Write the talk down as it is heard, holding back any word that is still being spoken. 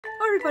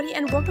Hi everybody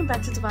and welcome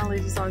back to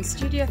Darvanalee Design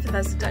Studio. For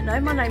those that don't know,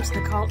 my name's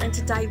Nicole and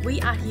today we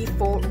are here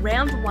for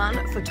round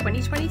 1 for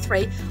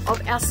 2023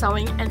 of our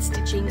sewing and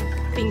stitching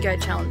bingo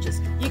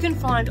challenges. You can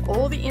find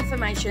all the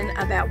information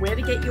about where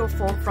to get your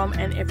form from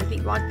and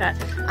everything like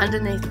that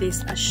underneath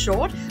this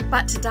short,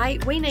 but today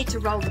we need to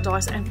roll the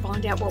dice and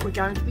find out what we're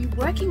going to be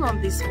working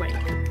on this week.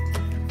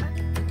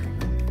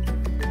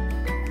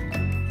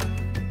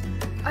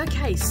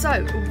 Okay,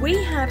 so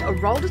we have a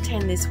roll to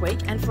 10 this week,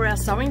 and for our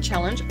sewing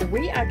challenge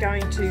we are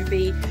going to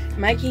be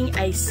making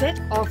a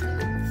set of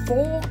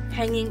 4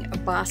 hanging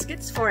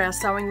baskets for our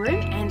sewing room,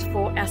 and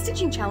for our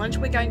stitching challenge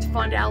we're going to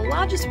find our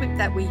largest whip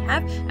that we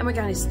have and we're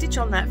going to stitch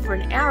on that for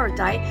an hour a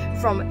day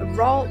from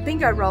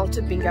bingo roll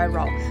to bingo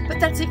roll. But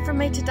that's it from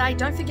me today.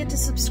 Don't forget to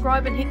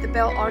subscribe and hit the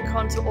bell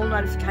icon to all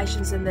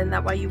notifications, and then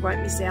that way you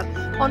won't miss out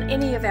on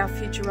any of our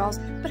future rolls.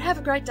 But have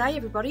a great day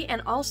everybody,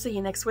 and I'll see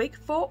you next week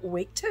for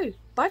week 2.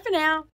 Bye for now.